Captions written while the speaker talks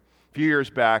A few years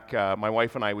back, my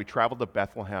wife and I, we traveled to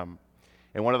Bethlehem.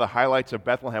 And one of the highlights of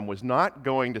Bethlehem was not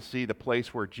going to see the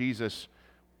place where Jesus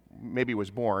maybe was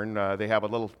born. They have a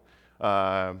little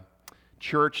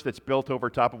church that's built over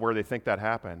top of where they think that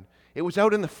happened. It was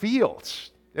out in the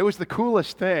fields. It was the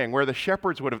coolest thing, where the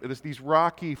shepherds would have, these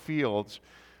rocky fields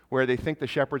where they think the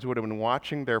shepherds would have been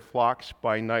watching their flocks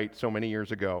by night so many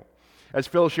years ago. As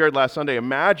Phil shared last Sunday,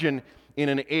 imagine in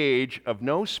an age of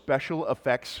no special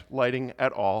effects lighting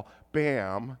at all,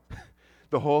 bam,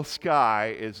 the whole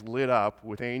sky is lit up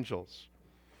with angels.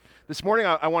 This morning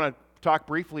I want to talk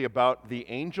briefly about the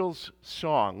angels'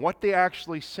 song, what they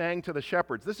actually sang to the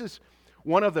shepherds. This is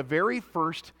one of the very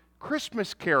first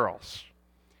Christmas carols,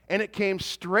 and it came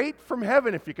straight from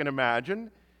heaven, if you can imagine,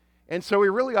 and so we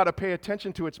really ought to pay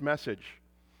attention to its message.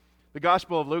 The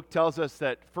Gospel of Luke tells us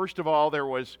that, first of all, there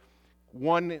was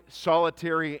one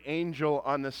solitary angel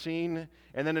on the scene,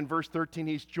 and then in verse 13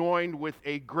 he's joined with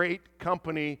a great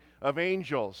company of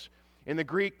angels. In the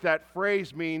Greek, that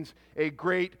phrase means a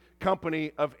great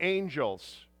company of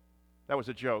angels. That was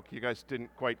a joke. You guys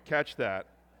didn't quite catch that.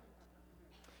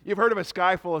 You've heard of a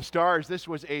sky full of stars. This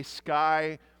was a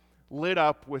sky lit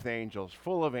up with angels,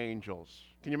 full of angels.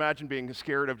 Can you imagine being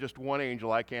scared of just one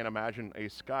angel? I can't imagine a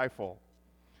sky full.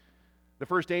 The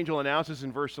first angel announces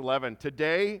in verse 11,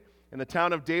 "Today, in the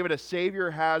town of David, a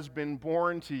Savior has been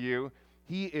born to you.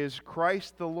 He is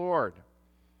Christ the Lord."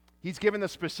 He's given the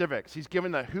specifics. He's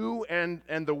given the who and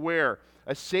the where.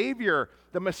 A Savior,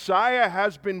 the Messiah,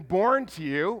 has been born to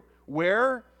you.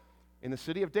 Where? In the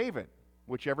city of David,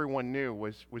 which everyone knew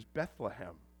was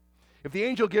Bethlehem. If the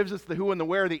angel gives us the who and the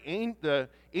where, the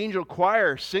angel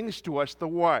choir sings to us the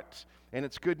what. And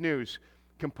it's good news,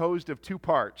 composed of two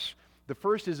parts. The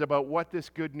first is about what this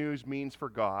good news means for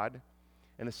God.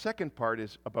 And the second part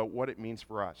is about what it means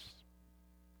for us.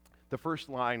 The first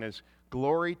line is,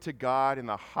 "Glory to God in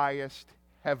the highest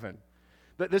heaven."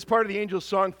 This part of the angel's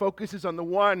song focuses on the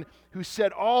one who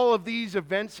set all of these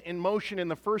events in motion in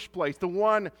the first place, the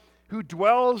one who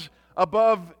dwells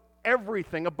above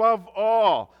everything, above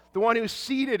all, the one who's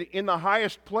seated in the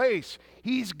highest place.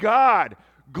 He's God.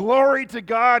 Glory to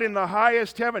God in the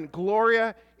highest heaven.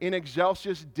 Gloria in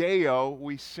excelsis Deo,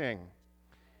 we sing.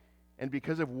 And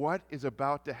because of what is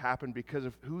about to happen, because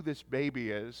of who this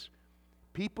baby is,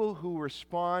 people who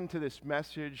respond to this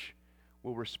message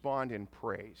will respond in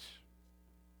praise.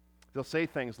 They'll say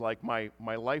things like, my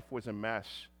life was a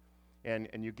mess, and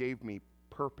you gave me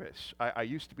purpose. I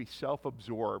used to be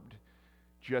self-absorbed,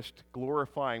 just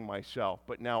glorifying myself,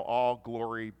 but now all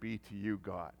glory be to you,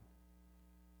 God.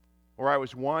 Or I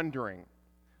was wandering,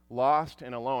 lost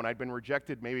and alone. I'd been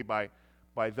rejected maybe by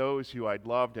those who I'd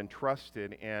loved and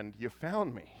trusted, and you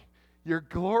found me. You're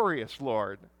glorious,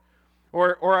 Lord.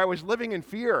 Or I was living in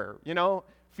fear,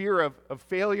 fear of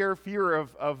failure, fear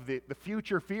of the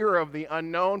future, fear of the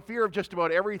unknown, fear of just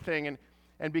about everything.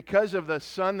 And because of the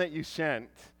Son that you sent,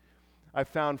 I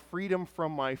found freedom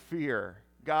from my fear.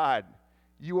 God,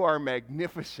 you are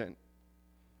magnificent.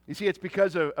 You see, it's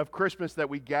because of Christmas that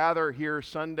we gather here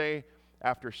Sunday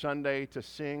after Sunday to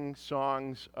sing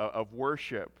songs of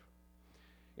worship.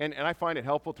 And I find it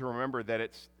helpful to remember that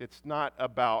it's not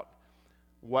about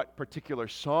what particular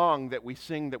song that we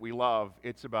sing that we love.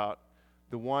 It's about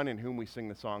the one in whom we sing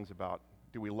the songs about.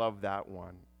 Do we love that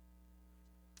one?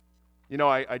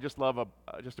 I just love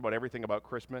just about everything about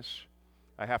Christmas.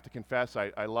 I have to confess,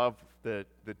 I love the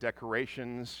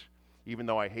decorations, even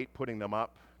though I hate putting them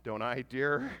up, don't I,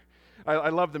 dear? I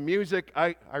love the music.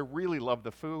 I really love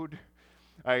the food.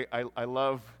 I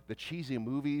love the cheesy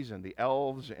movies and the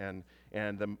elves and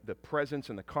the presents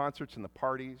and the concerts and the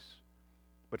parties.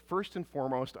 But first and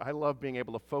foremost, I love being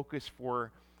able to focus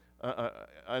for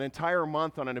an entire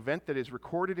month on an event that is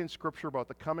recorded in Scripture about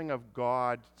the coming of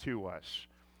God to us,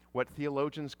 what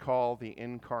theologians call the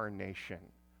incarnation.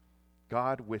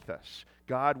 God with us,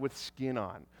 God with skin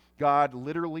on, God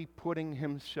literally putting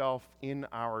himself in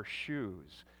our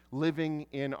shoes, living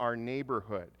in our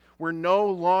neighborhood. We're no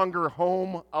longer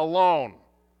home alone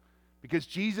because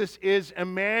Jesus is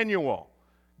Emmanuel,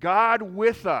 God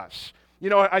with us.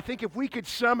 I think if we could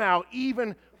somehow,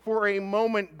 even for a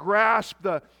moment, grasp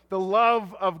the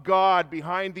love of God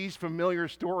behind these familiar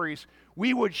stories,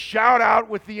 we would shout out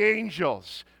with the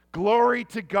angels, "Glory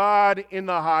to God in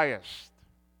the highest."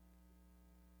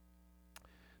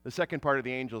 The second part of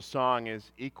the angel's song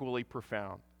is equally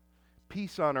profound.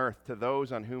 Peace on earth to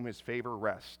those on whom his favor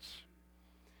rests.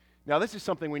 Now, this is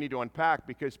something we need to unpack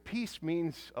because peace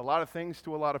means a lot of things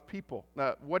to a lot of people.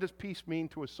 What does peace mean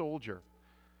to a soldier?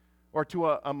 Or to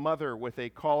a mother with a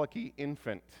colicky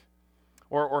infant?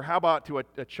 Or how about to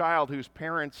a child whose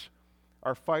parents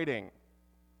are fighting?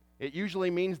 It usually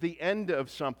means the end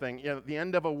of something, the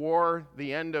end of a war,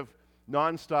 the end of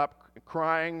nonstop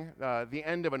crying, the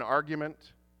end of an argument.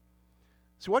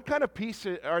 So what kind of peace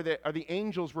are the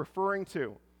angels referring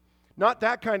to? Not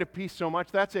that kind of peace so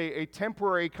much. That's a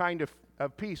temporary kind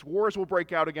of peace. Wars will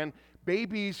break out again.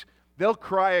 Babies, they'll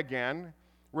cry again.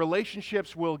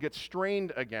 Relationships will get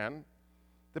strained again.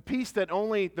 The peace that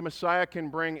only the Messiah can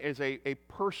bring is a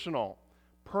personal,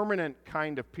 permanent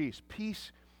kind of peace.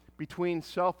 Peace between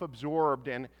self-absorbed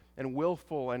and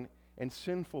willful and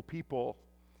sinful people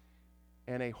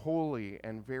and a holy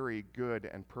and very good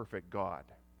and perfect God.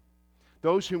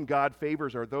 Those whom God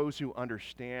favors are those who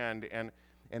understand and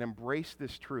embrace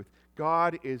this truth.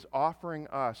 God is offering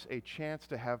us a chance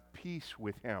to have peace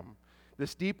with Him,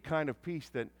 this deep kind of peace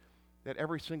that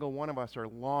every single one of us are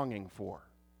longing for.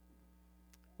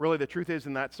 Really, the truth is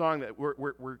in that song that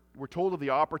we're told of the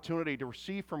opportunity to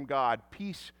receive from God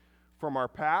peace from our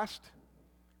past,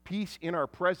 peace in our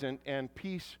present, and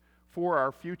peace for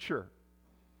our future.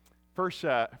 First,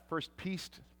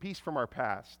 peace from our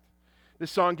past. This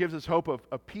song gives us hope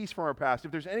of peace from our past. If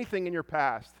there's anything in your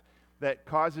past that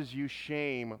causes you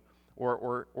shame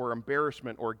or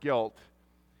embarrassment or guilt,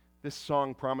 this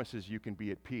song promises you can be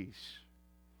at peace.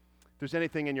 If there's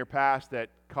anything in your past that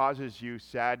causes you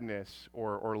sadness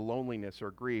or loneliness or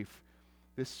grief,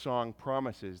 this song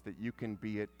promises that you can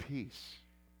be at peace.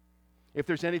 If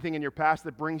there's anything in your past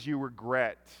that brings you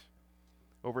regret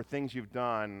over things you've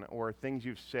done or things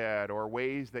you've said or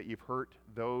ways that you've hurt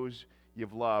those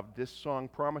you've loved, this song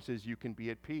promises you can be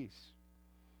at peace.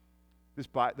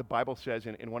 The Bible says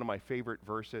in one of my favorite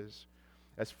verses,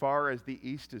 as far as the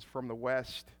east is from the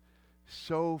west,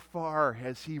 so far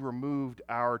has He removed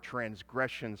our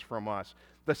transgressions from us.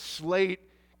 The slate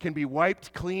can be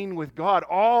wiped clean with God.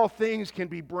 All things can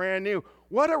be brand new.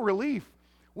 What a relief.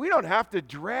 We don't have to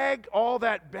drag all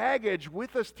that baggage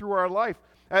with us through our life.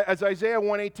 As Isaiah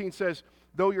 1:18 says,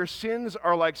 though your sins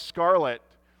are like scarlet,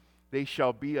 they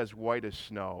shall be as white as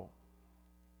snow.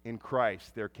 In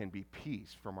Christ, there can be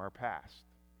peace from our past.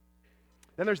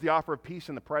 Then there's the offer of peace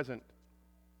in the present.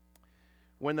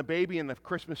 When the baby in the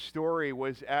Christmas story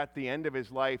was at the end of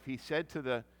his life, He said to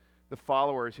the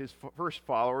followers, His first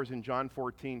followers in John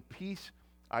 14, peace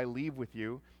I leave with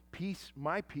you,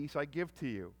 my peace I give to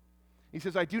you. He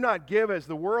says, I do not give as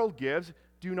the world gives.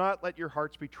 Do not let your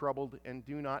hearts be troubled, and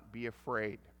do not be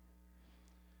afraid.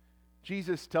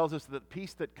 Jesus tells us that the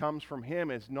peace that comes from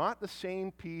Him is not the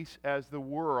same peace as the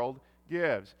world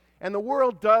gives. And the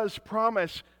world does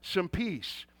promise some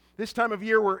peace. This time of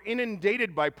year, we're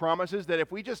inundated by promises that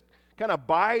if we just kind of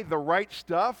buy the right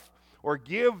stuff or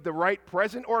give the right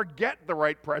present or get the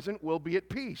right present, we'll be at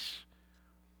peace.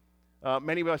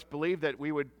 Many of us believe that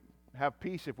we would have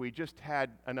peace if we just had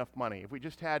enough money, if we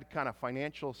just had kind of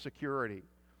financial security.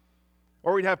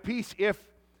 Or we'd have peace if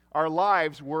our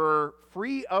lives were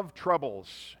free of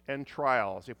troubles and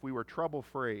trials, if we were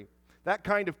trouble-free. That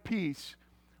kind of peace,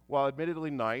 while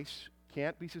admittedly nice,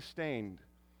 can't be sustained,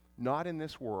 not in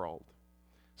this world.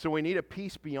 So we need a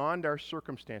peace beyond our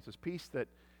circumstances, peace that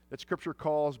Scripture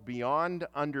calls beyond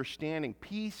understanding,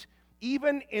 peace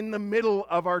even in the middle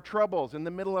of our troubles, in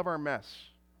the middle of our mess.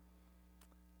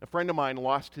 A friend of mine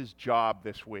lost his job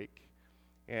this week,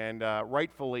 and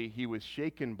rightfully he was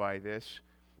shaken by this.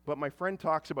 But my friend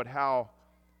talks about how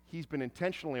he's been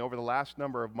intentionally over the last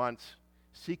number of months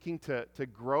seeking to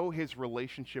grow his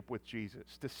relationship with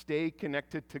Jesus, to stay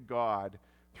connected to God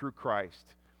through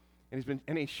Christ.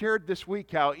 And he shared this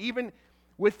week how even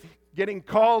with getting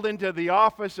called into the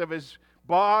office of his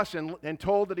boss and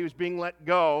told that he was being let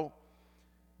go,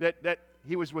 that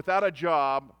he was without a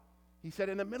job, he said,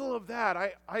 in the middle of that,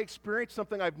 I experienced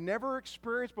something I've never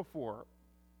experienced before.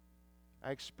 I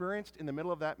experienced in the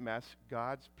middle of that mess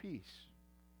God's peace.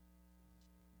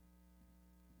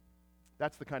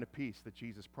 That's the kind of peace that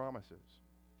Jesus promises.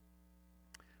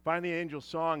 Finally, the angel's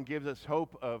song gives us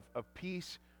hope of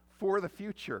peace for the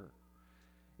future.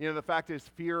 You know, the fact is,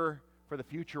 fear for the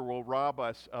future will rob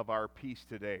us of our peace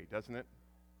today, doesn't it?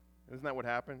 Isn't that what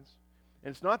happens?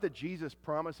 And it's not that Jesus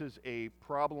promises a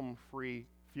problem-free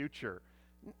future.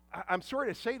 I'm sorry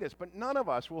to say this, but none of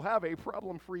us will have a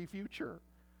problem-free future.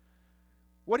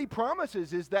 What He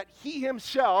promises is that He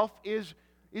Himself is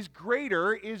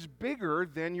greater, is bigger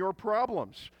than your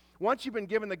problems. Once you've been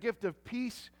given the gift of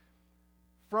peace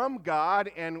from God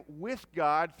and with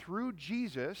God through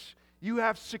Jesus, you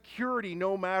have security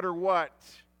no matter what.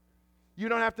 You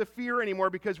don't have to fear anymore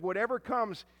because whatever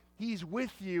comes, He's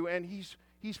with you and He's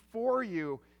for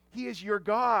you. He is your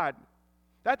God.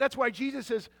 That's why Jesus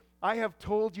says, I have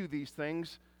told you these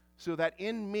things so that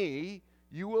in me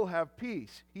you will have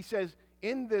peace. He says,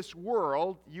 In this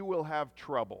world you will have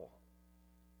trouble,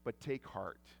 but take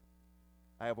heart.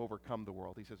 I have overcome the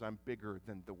world. He says, I'm bigger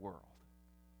than the world.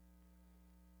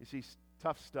 You see,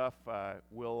 tough stuff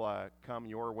will come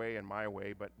your way and my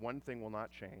way, but one thing will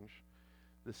not change.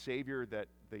 The Savior that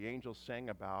the angels sang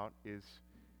about is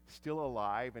still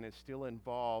alive and is still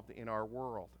involved in our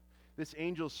world. This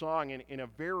angel song, in a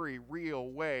very real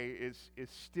way, is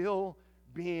still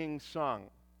being sung.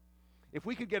 If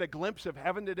we could get a glimpse of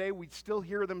heaven today, we'd still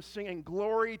hear them singing,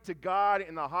 "Glory to God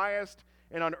in the highest,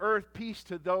 and on earth peace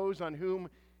to those on whom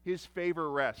his favor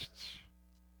rests."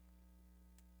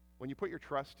 When you put your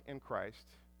trust in Christ,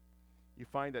 you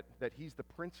find that he's the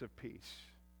Prince of Peace.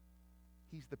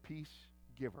 He's the peace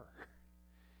giver.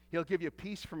 He'll give you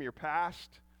peace from your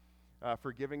past,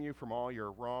 forgiving you from all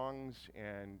your wrongs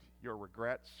and your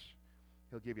regrets.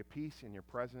 He'll give you peace in your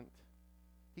present.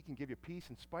 He can give you peace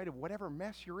in spite of whatever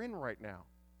mess you're in right now.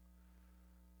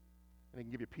 And he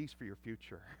can give you peace for your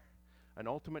future. An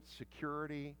ultimate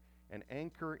security, an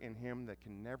anchor in him that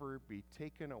can never be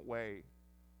taken away.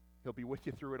 He'll be with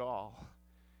you through it all.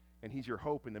 And he's your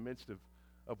hope in the midst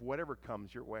of whatever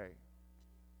comes your way.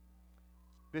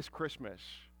 This Christmas,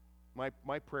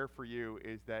 my prayer for you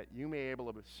is that you may be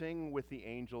able to sing with the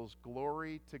angels,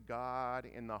 "Glory to God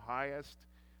in the highest,"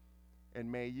 and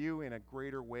may you in a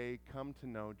greater way come to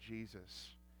know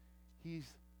Jesus.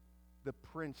 He's the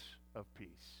Prince of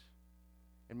Peace.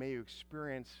 And may you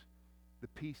experience the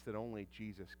peace that only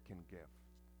Jesus can give.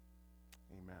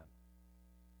 Amen.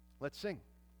 Let's sing.